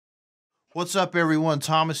What's up everyone,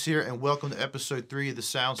 Thomas here and welcome to episode 3 of the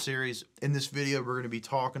sound series. In this video we're going to be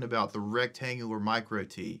talking about the rectangular Micro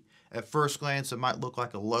T. At first glance it might look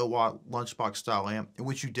like a low watt lunchbox style amp, in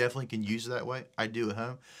which you definitely can use it that way. I do at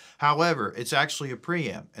home. However, it's actually a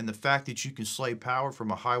preamp, and the fact that you can slave power from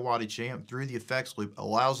a high wattage amp through the effects loop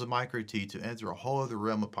allows the Micro T to enter a whole other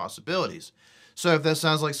realm of possibilities. So if that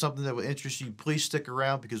sounds like something that would interest you, please stick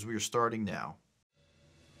around because we are starting now.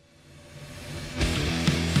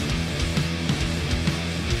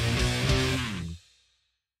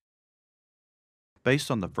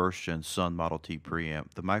 Based on the first-gen Sun Model T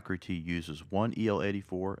preamp, the Micro T uses one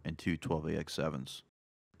EL84 and two 12AX7s.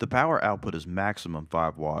 The power output is maximum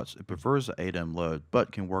 5 watts. It prefers an 8 ohm load,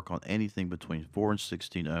 but can work on anything between 4 and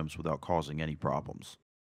 16 ohms without causing any problems.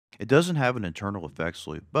 It doesn't have an internal effects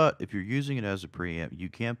loop, but if you're using it as a preamp, you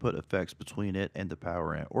can put effects between it and the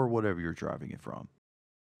power amp or whatever you're driving it from.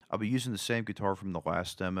 I'll be using the same guitar from the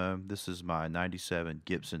last demo. This is my 97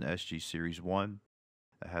 Gibson SG-1.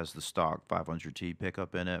 It has the stock 500T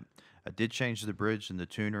pickup in it. I did change the bridge and the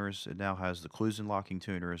tuners. It now has the clues and locking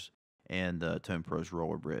tuners and the Tone Pros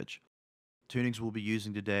roller bridge. Tunings we'll be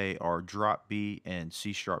using today are drop B and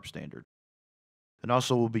C sharp standard. And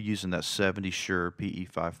also we'll be using that 70 Shure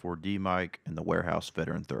PE54D mic and the Warehouse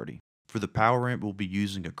Veteran 30. For the power amp we'll be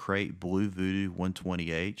using a Crate Blue Voodoo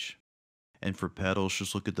 120H. And for pedals,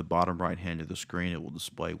 just look at the bottom right hand of the screen. It will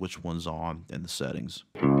display which one's on and the settings.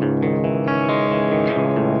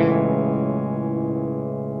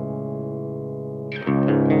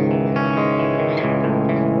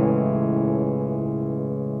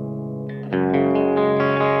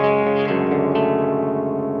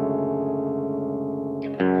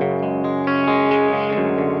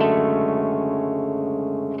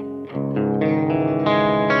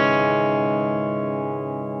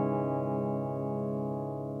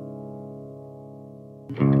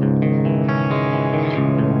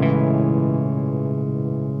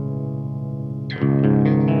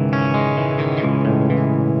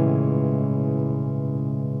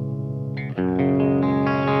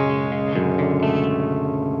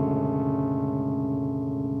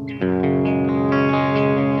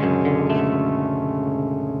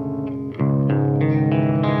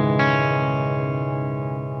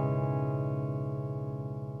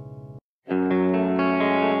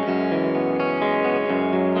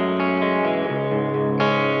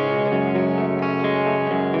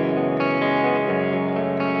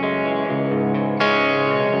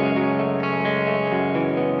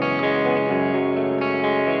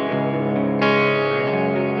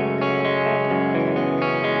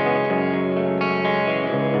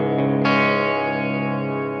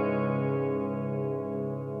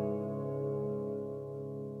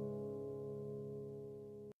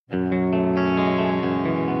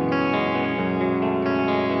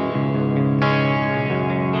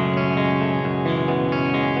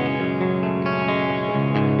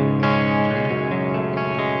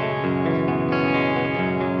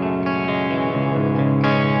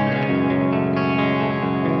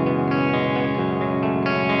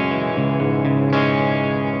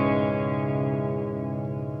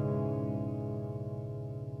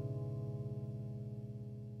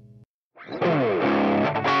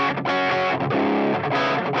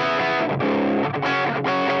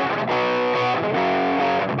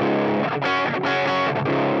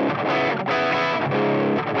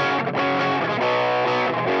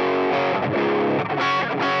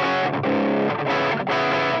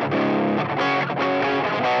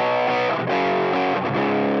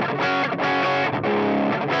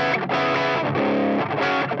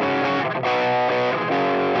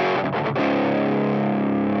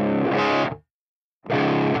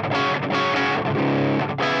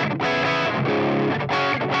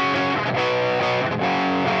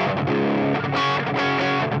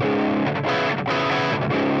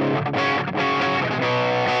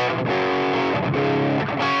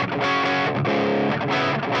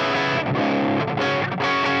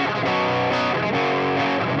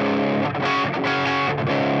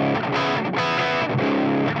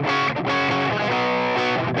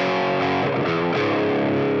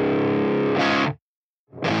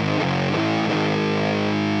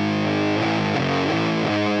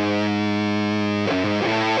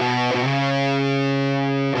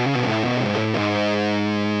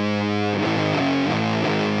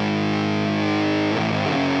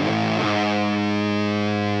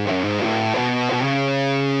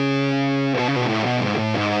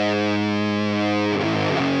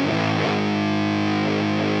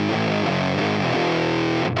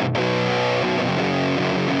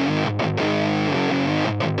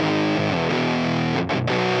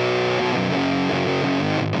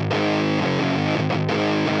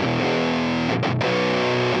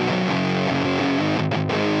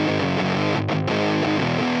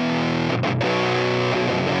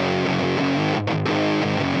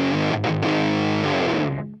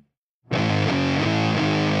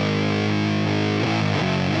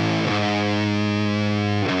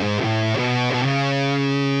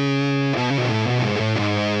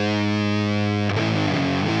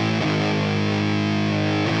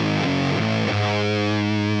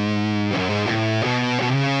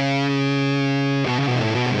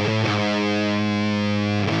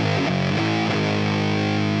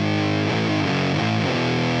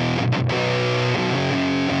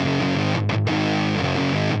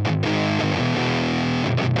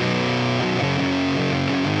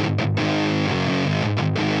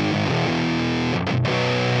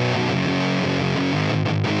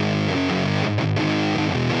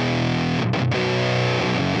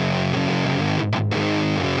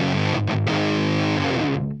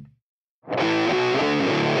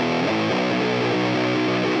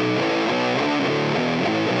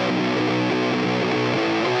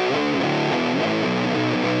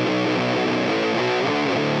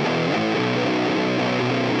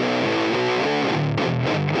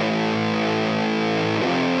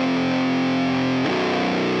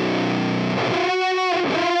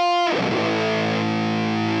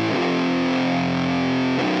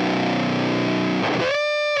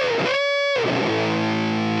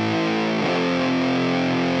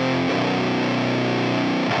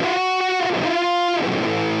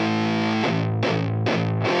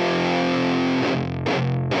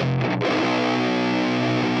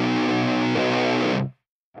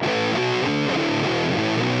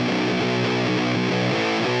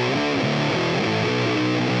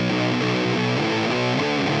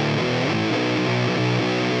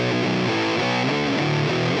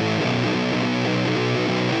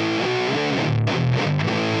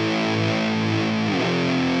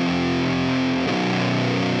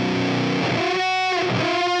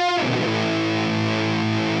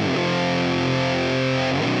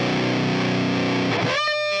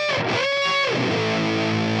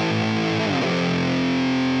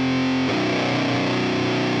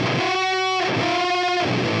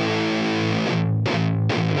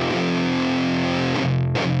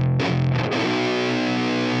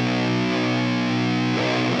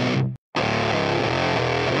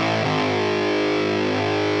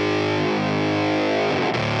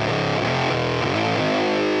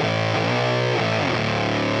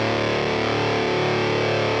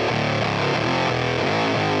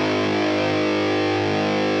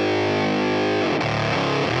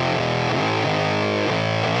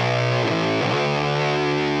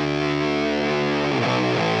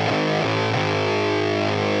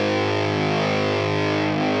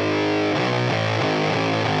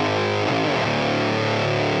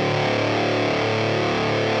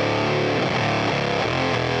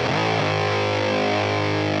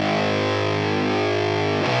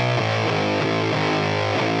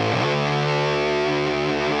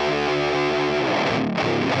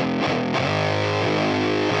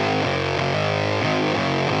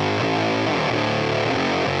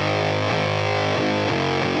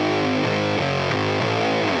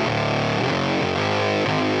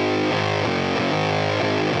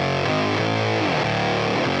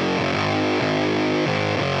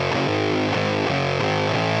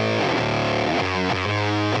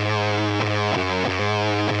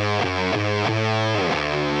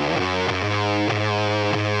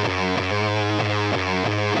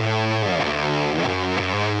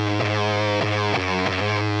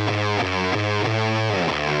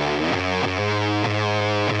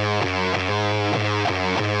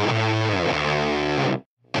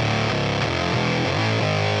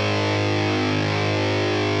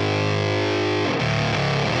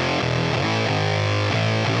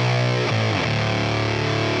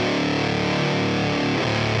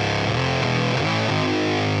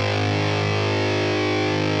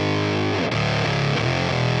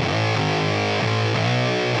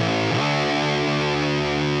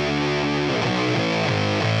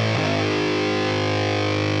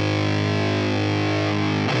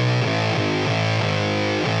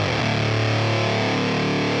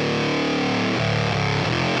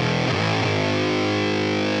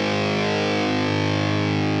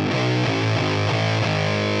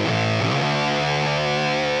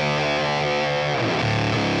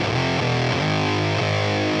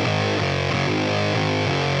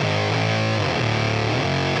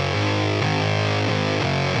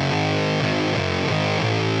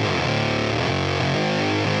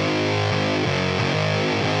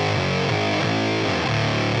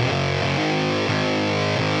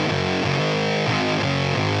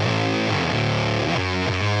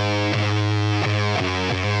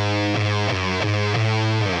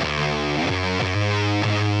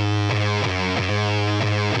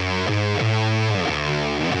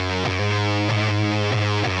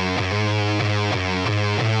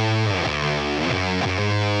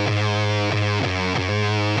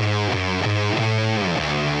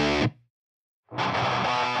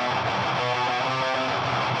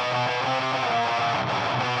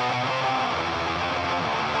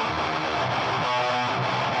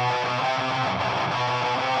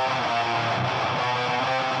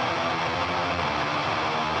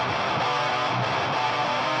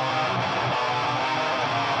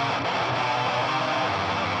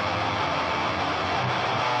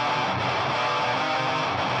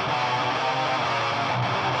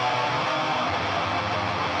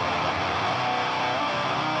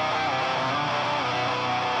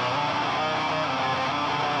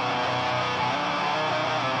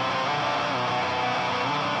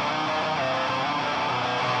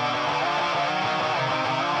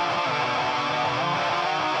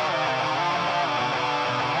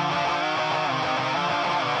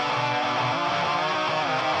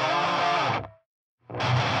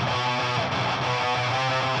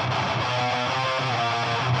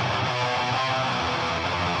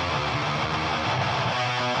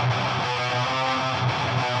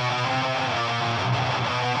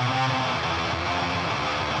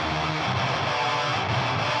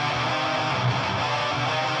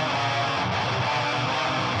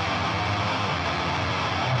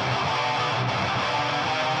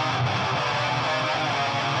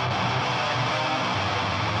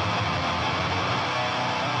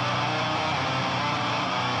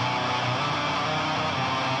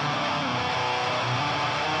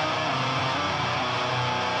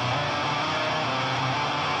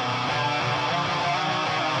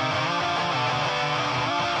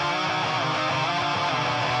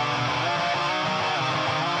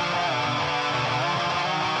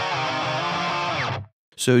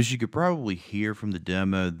 So as you could probably hear from the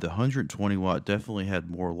demo, the 120 watt definitely had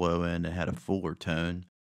more low end and had a fuller tone.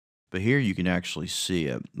 But here you can actually see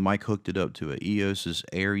it. Mike hooked it up to a EOS's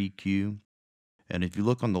Air EQ, and if you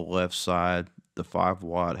look on the left side, the 5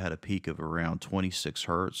 watt had a peak of around 26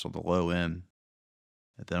 hertz on the low end,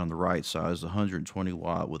 and then on the right side is the 120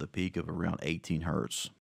 watt with a peak of around 18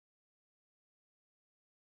 hertz.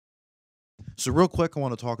 So real quick, I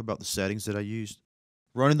want to talk about the settings that I used.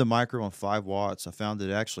 Running the micro on 5 watts, I found that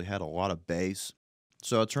it actually had a lot of bass.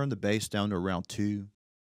 So I turned the bass down to around 2,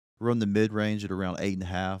 run the mid range at around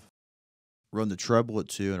 8.5, run the treble at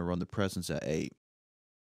 2, and I run the presence at 8.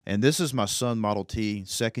 And this is my Sun Model T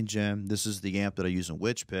 2nd gen. This is the amp that I use in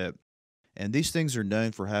Witch Pit. And these things are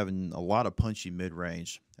known for having a lot of punchy mid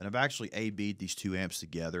range. And I've actually A-B'd these two amps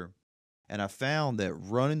together. And I found that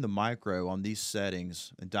running the micro on these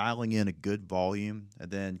settings and dialing in a good volume and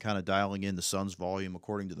then kind of dialing in the Sun's volume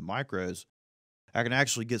according to the micros, I can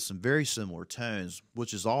actually get some very similar tones,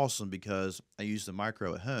 which is awesome because I use the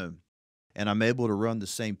micro at home. And I'm able to run the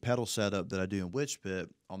same pedal setup that I do in Witch Pit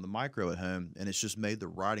on the micro at home, and it's just made the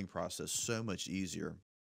writing process so much easier.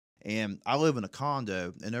 And I live in a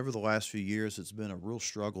condo, and over the last few years, it's been a real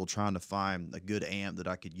struggle trying to find a good amp that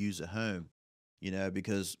I could use at home,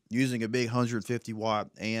 because using a big 150 watt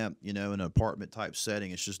amp, in an apartment type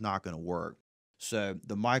setting, it's just not going to work. So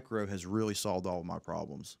the micro has really solved all of my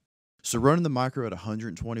problems. So running the micro at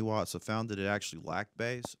 120 watts, I found that it actually lacked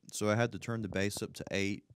bass. So I had to turn the bass up to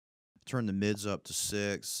 8, turn the mids up to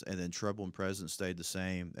 6, and then treble and presence stayed the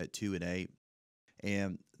same at 2 and 8.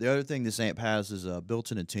 And the other thing this amp has is a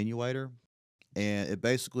built-in attenuator, and it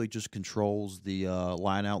basically just controls the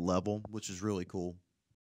line out level, which is really cool.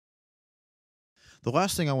 The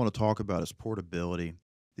last thing I want to talk about is portability.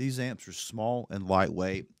 These amps are small and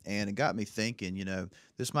lightweight, and it got me thinking,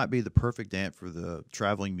 this might be the perfect amp for the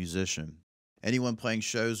traveling musician. Anyone playing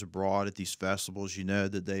shows abroad at these festivals,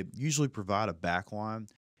 that they usually provide a backline,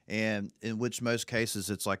 and in which most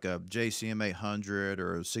cases it's like a JCM 800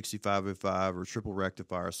 or a 6505 or a triple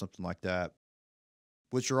rectifier or something like that,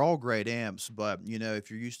 which are all great amps. But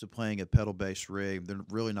if you're used to playing a pedal based rig, they're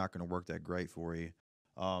really not going to work that great for you.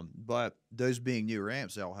 But those being newer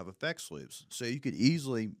amps, they all have effects loops, so you could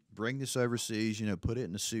easily bring this overseas. Put it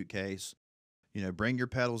in a suitcase. Bring your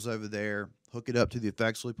pedals over there, hook it up to the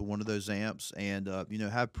effects loop of one of those amps, and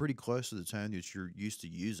have pretty close to the tone that you're used to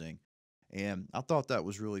using. And I thought that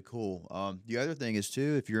was really cool. The other thing is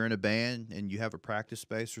too, if you're in a band and you have a practice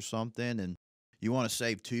space or something, and you want to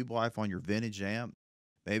save tube life on your vintage amp,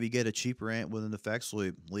 maybe get a cheaper amp with an effects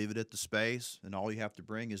loop, leave it at the space, and all you have to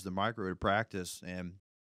bring is the micro to practice, and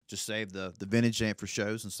just save the vintage amp for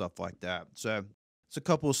shows and stuff like that. So it's a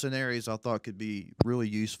couple of scenarios I thought could be really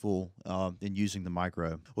useful in using the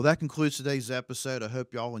micro. Well, that concludes today's episode. I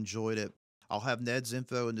hope y'all enjoyed it. I'll have Ned's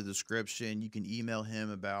info in the description. You can email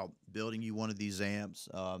him about building you one of these amps,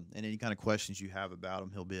 and any kind of questions you have about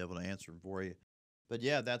them, he'll be able to answer them for you. But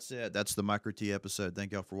yeah, that's it. That's the Micro T episode.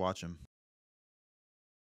 Thank y'all for watching.